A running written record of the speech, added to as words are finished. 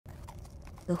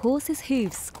The horse's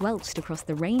hooves squelched across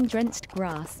the rain-drenched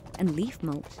grass and leaf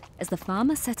mulch as the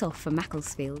farmer set off for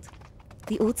Macclesfield.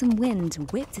 The autumn wind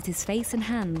whipped at his face and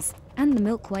hands, and the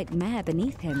milk-white mare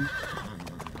beneath him,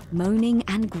 moaning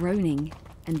and groaning,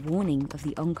 and warning of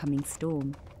the oncoming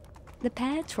storm. The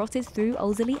pair trotted through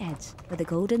Alderley Edge, where the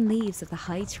golden leaves of the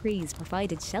high trees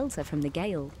provided shelter from the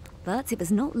gale. But it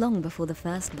was not long before the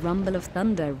first rumble of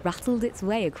thunder rattled its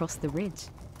way across the ridge.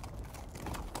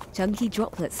 Chunky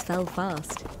droplets fell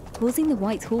fast, causing the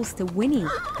white horse to whinny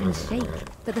and shake,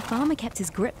 but the farmer kept his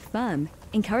grip firm,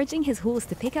 encouraging his horse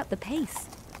to pick up the pace,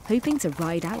 hoping to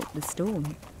ride out the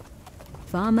storm.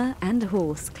 Farmer and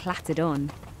horse clattered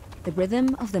on. The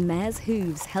rhythm of the mare's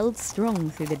hooves held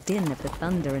strong through the din of the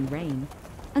thunder and rain,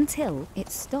 until it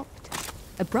stopped,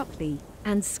 abruptly,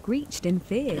 and screeched in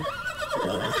fear,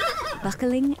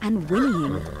 buckling and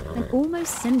whinnying, and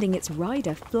almost sending its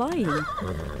rider flying.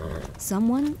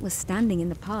 Someone was standing in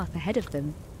the path ahead of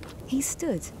them. He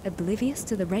stood, oblivious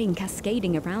to the rain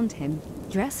cascading around him,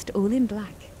 dressed all in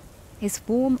black, his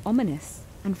form ominous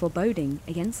and foreboding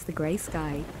against the grey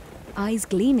sky, eyes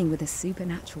gleaming with a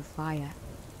supernatural fire.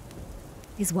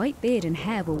 His white beard and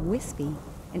hair were wispy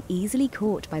and easily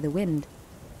caught by the wind.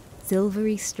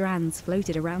 Silvery strands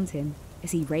floated around him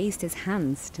as he raised his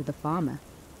hands to the farmer.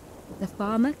 The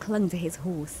farmer clung to his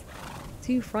horse,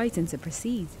 too frightened to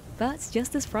proceed, but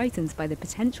just as frightened by the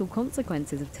potential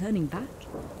consequences of turning back.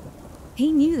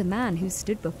 He knew the man who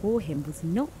stood before him was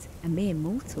not a mere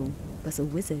mortal, but a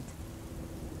wizard.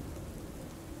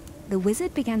 The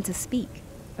wizard began to speak,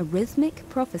 a rhythmic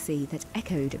prophecy that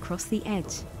echoed across the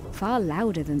edge, far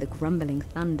louder than the grumbling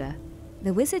thunder.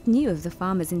 The wizard knew of the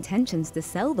farmer's intentions to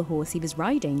sell the horse he was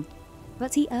riding,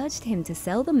 but he urged him to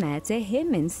sell the mare to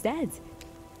him instead,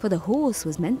 for the horse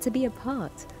was meant to be a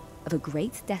part of a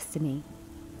great destiny.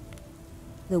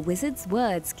 The wizard's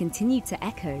words continued to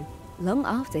echo long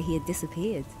after he had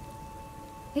disappeared.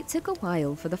 It took a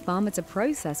while for the farmer to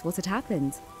process what had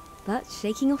happened, but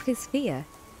shaking off his fear,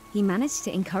 he managed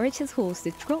to encourage his horse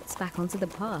to trot back onto the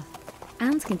path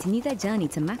and continue their journey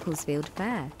to Macclesfield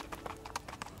Fair.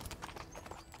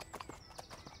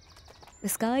 The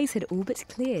skies had all but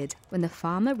cleared when the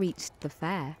farmer reached the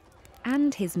fair,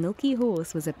 and his milky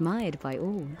horse was admired by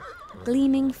all,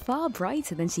 gleaming far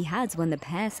brighter than she had when the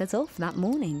pair set off that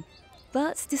morning.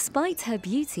 But despite her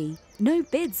beauty, no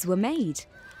bids were made,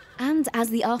 and as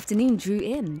the afternoon drew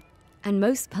in, and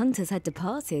most punters had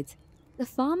departed, the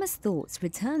farmer's thoughts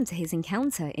returned to his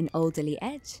encounter in Alderley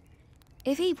Edge.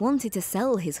 If he wanted to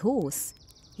sell his horse,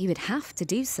 he would have to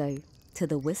do so to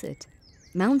the wizard.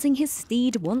 Mounting his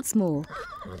steed once more,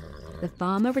 the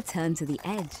farmer returned to the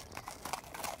edge.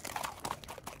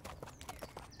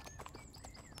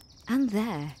 And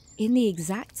there, in the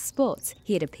exact spot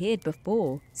he had appeared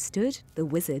before, stood the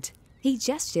wizard. He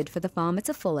gestured for the farmer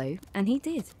to follow, and he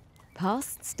did,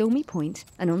 past Stormy Point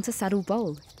and onto Saddle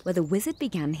Bowl, where the wizard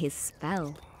began his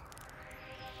spell.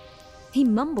 He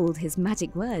mumbled his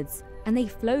magic words, and they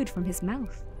flowed from his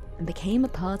mouth and became a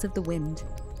part of the wind.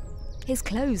 His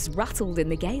clothes rattled in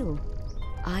the gale,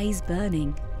 eyes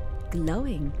burning,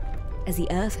 glowing, as the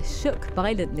earth shook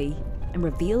violently and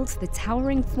revealed the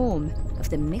towering form of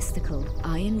the mystical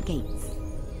iron gates.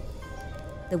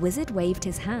 The wizard waved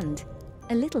his hand,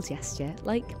 a little gesture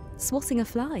like swatting a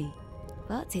fly,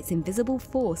 but its invisible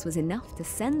force was enough to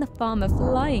send the farmer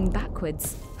flying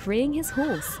backwards, freeing his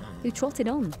horse, who trotted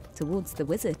on towards the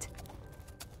wizard.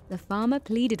 The farmer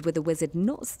pleaded with the wizard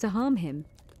not to harm him.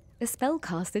 The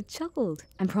spellcaster chuckled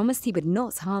and promised he would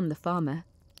not harm the farmer,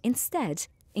 instead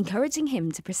encouraging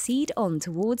him to proceed on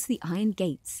towards the iron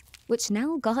gates, which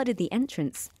now guarded the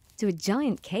entrance to a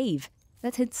giant cave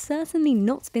that had certainly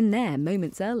not been there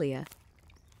moments earlier.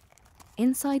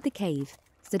 Inside the cave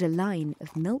stood a line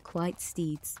of milk-white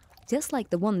steeds, just like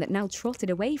the one that now trotted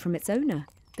away from its owner,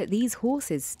 but these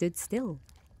horses stood still,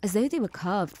 as though they were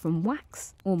carved from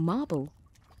wax or marble.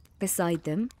 Beside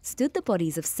them stood the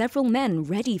bodies of several men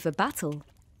ready for battle,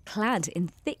 clad in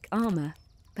thick armour,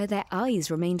 but their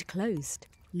eyes remained closed,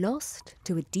 lost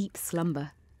to a deep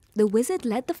slumber. The wizard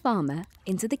led the farmer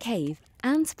into the cave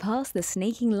and past the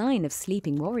snaking line of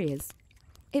sleeping warriors.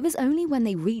 It was only when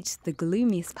they reached the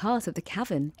gloomiest part of the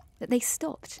cavern that they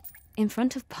stopped in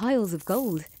front of piles of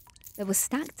gold that were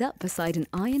stacked up beside an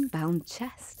iron-bound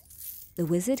chest. The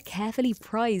wizard carefully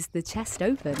prized the chest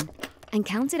open and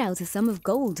counted out a sum of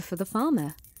gold for the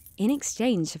farmer, in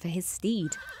exchange for his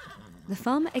steed. The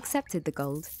farmer accepted the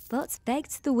gold, but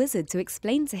begged the wizard to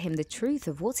explain to him the truth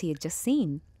of what he had just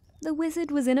seen. The wizard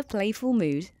was in a playful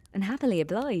mood and happily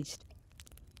obliged,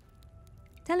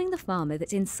 telling the farmer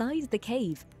that inside the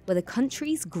cave were the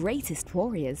country's greatest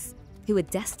warriors, who were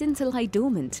destined to lie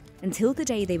dormant until the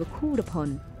day they were called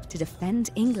upon to defend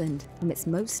England from its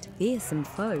most fearsome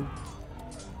foe.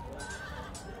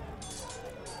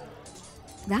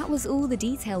 That was all the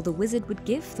detail the wizard would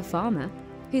give the farmer,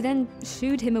 who then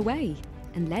shooed him away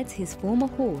and led his former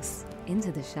horse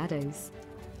into the shadows.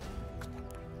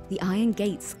 The iron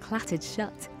gates clattered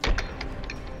shut,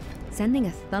 sending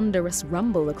a thunderous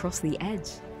rumble across the edge.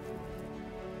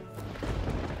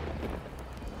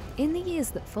 In the years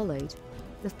that followed,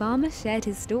 the farmer shared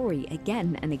his story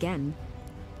again and again,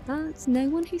 but no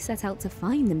one who set out to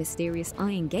find the mysterious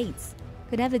iron gates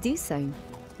could ever do so,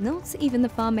 not even the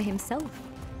farmer himself,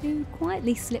 who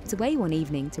quietly slipped away one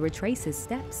evening to retrace his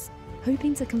steps,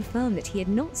 hoping to confirm that he had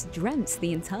not dreamt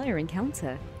the entire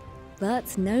encounter.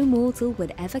 But no mortal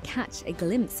would ever catch a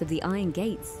glimpse of the iron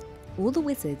gates, or the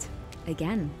wizard,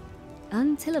 again.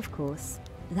 Until, of course,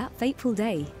 that fateful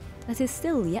day that is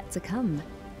still yet to come,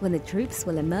 when the troops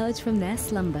will emerge from their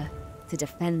slumber to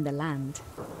defend the land.